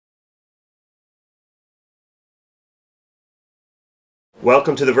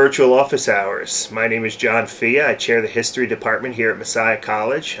Welcome to the virtual office hours. My name is John Fia. I chair the history department here at Messiah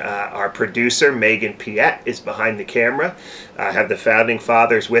College. Our producer, Megan Piet, is behind the camera. I have the founding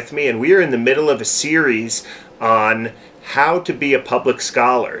fathers with me, and we are in the middle of a series on how to be a public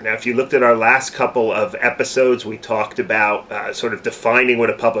scholar. Now, if you looked at our last couple of episodes, we talked about sort of defining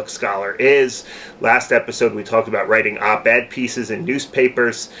what a public scholar is. Last episode, we talked about writing op-ed pieces in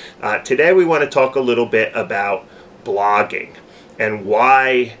newspapers. Today, we want to talk a little bit about blogging and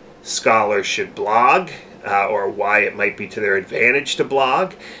why scholars should blog, or why it might be to their advantage to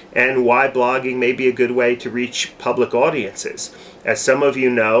blog, and why blogging may be a good way to reach public audiences. As some of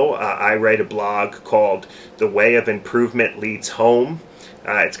you know, I write a blog called The Way of Improvement Leads Home.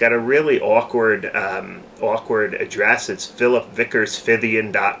 It's got a really awkward address. It's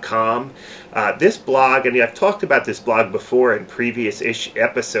philipvickersfithian.com. This blog, and I've talked about this blog before in previous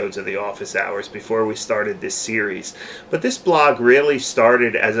episodes of the office hours before we started this series, but this blog really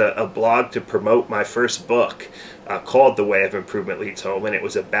started as a blog to promote my first book called The Way of Improvement Leads Home, and it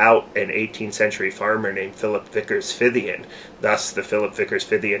was about an 18th century farmer named Philip Vickers Fithian, thus the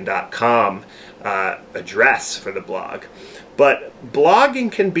philipvickersfithian.com address for the blog. But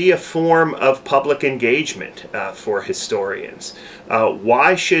blogging can be a form of public engagement for historians.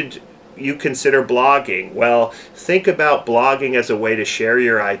 Why should you consider blogging? Well, think about blogging as a way to share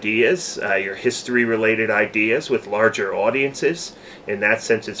your ideas, your history-related ideas with larger audiences. In that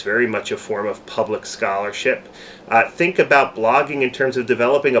sense, it's very much a form of public scholarship. Think about blogging in terms of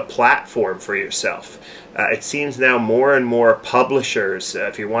developing a platform for yourself. It seems now more and more publishers,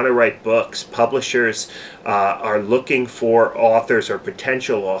 if you want to write books, publishers are looking for authors or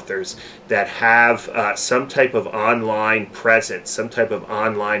potential authors that have some type of online presence, some type of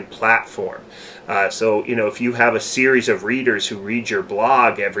online platform. So, you know, if you have a series of readers who read your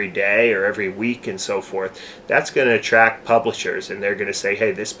blog every day or every week and so forth, that's going to attract publishers, and they're going to say,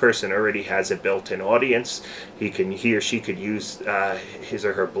 hey, this person already has a built-in audience. He or she could use his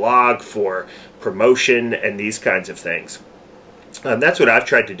or her blog for promotion and these kinds of things. That's what I've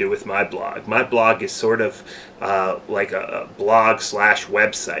tried to do with my blog. My blog is sort of like a blog slash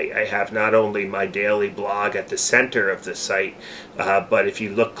website. I have not only my daily blog at the center of the site, but if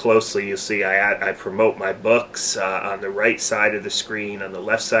you look closely, you'll see I promote my books on the right side of the screen. On the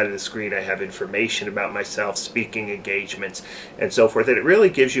left side of the screen, I have information about myself, speaking engagements, and so forth. And it really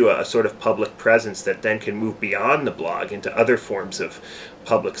gives you a sort of public presence that then can move beyond the blog into other forms of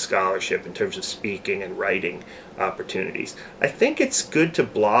public scholarship in terms of speaking and writing opportunities. I think it's good to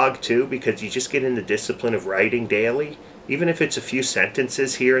blog too, because you just get in the discipline of writing daily. Even if it's a few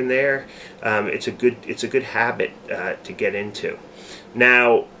sentences here and there, it's a good habit to get into.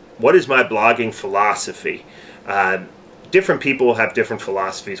 Now, what is my blogging philosophy? Different people have different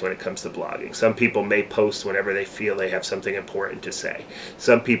philosophies when it comes to blogging. Some people may post whenever they feel they have something important to say.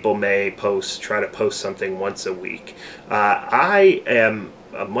 Some people may try to post something once a week. I am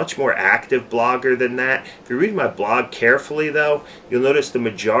a much more active blogger than that. If you read my blog carefully, though, you'll notice the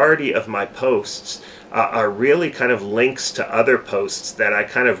majority of my posts are really kind of links to other posts that I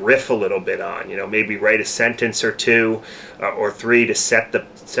kind of riff a little bit on. You know, maybe write a sentence or two or three to set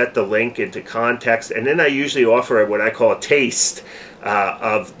the link into context, and then I usually offer what I call a taste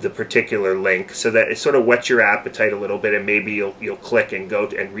of the particular link, so that it sort of whets your appetite a little bit, and maybe you'll click and go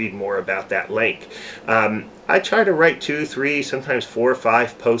and read more about that link. I try to write 2, 3, sometimes 4 or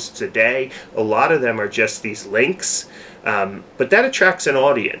 5 posts a day. A lot of them are just these links. But that attracts an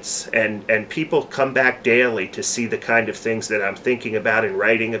audience, and people come back daily to see the kind of things that I'm thinking about and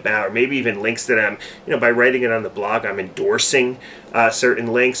writing about, or maybe even links that I'm, you know, by writing it on the blog, I'm endorsing certain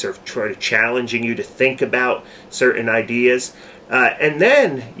links or challenging you to think about certain ideas. And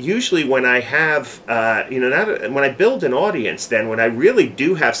then usually when I have, when I build an audience, then when I really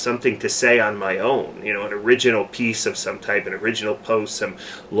do have something to say on my own, you know, an original piece of some type, an original post, some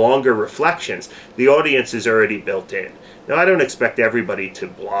longer reflections, the audience is already built in. Now, I don't expect everybody to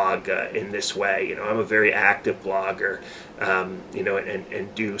blog in this way. You know, I'm a very active blogger, you know,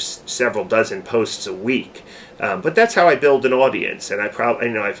 and do several dozen posts a week. But that's how I build an audience, and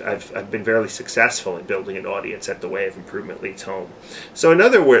I've been very successful in building an audience at The Way of Improvement Leads Home. So in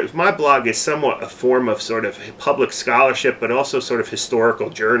other words, my blog is somewhat a form of sort of public scholarship, but also sort of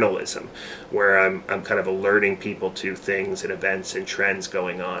historical journalism, where I'm kind of alerting people to things and events and trends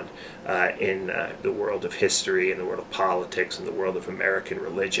going on in the world of history, in the world of politics, in the world of American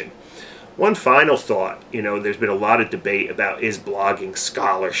religion. One final thought, you know, there's been a lot of debate about, is blogging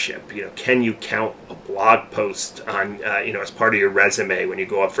scholarship? You know, can you count a blog post on, you know, as part of your resume when you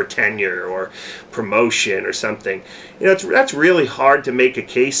go up for tenure or promotion or something? You know, that's really hard to make a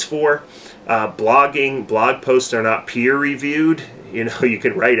case for. Blog posts are not peer reviewed. You know, you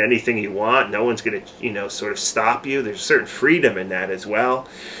can write anything you want. No one's going to, you know, sort of stop you. There's certain freedom in that as well.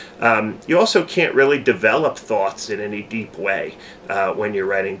 You also can't really develop thoughts in any deep way when you're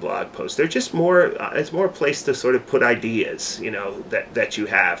writing blog posts. They're just more, it's more a place to sort of put ideas, you know, that you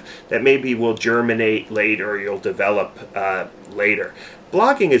have that maybe will germinate later or you'll develop later.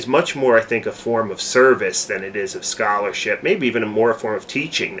 Blogging is much more, I think, a form of service than it is of scholarship, maybe even a form of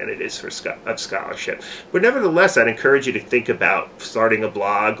teaching than it is of scholarship. But nevertheless, I'd encourage you to think about starting a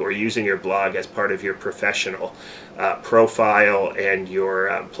blog or using your blog as part of your professional profile and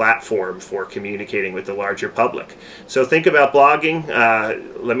your platform for communicating with the larger public. So think about blogging.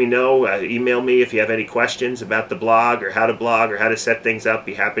 Let me know. Email me if you have any questions about the blog or how to set things up.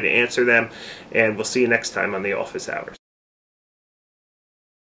 Be happy to answer them. And we'll see you next time on the Office Hours.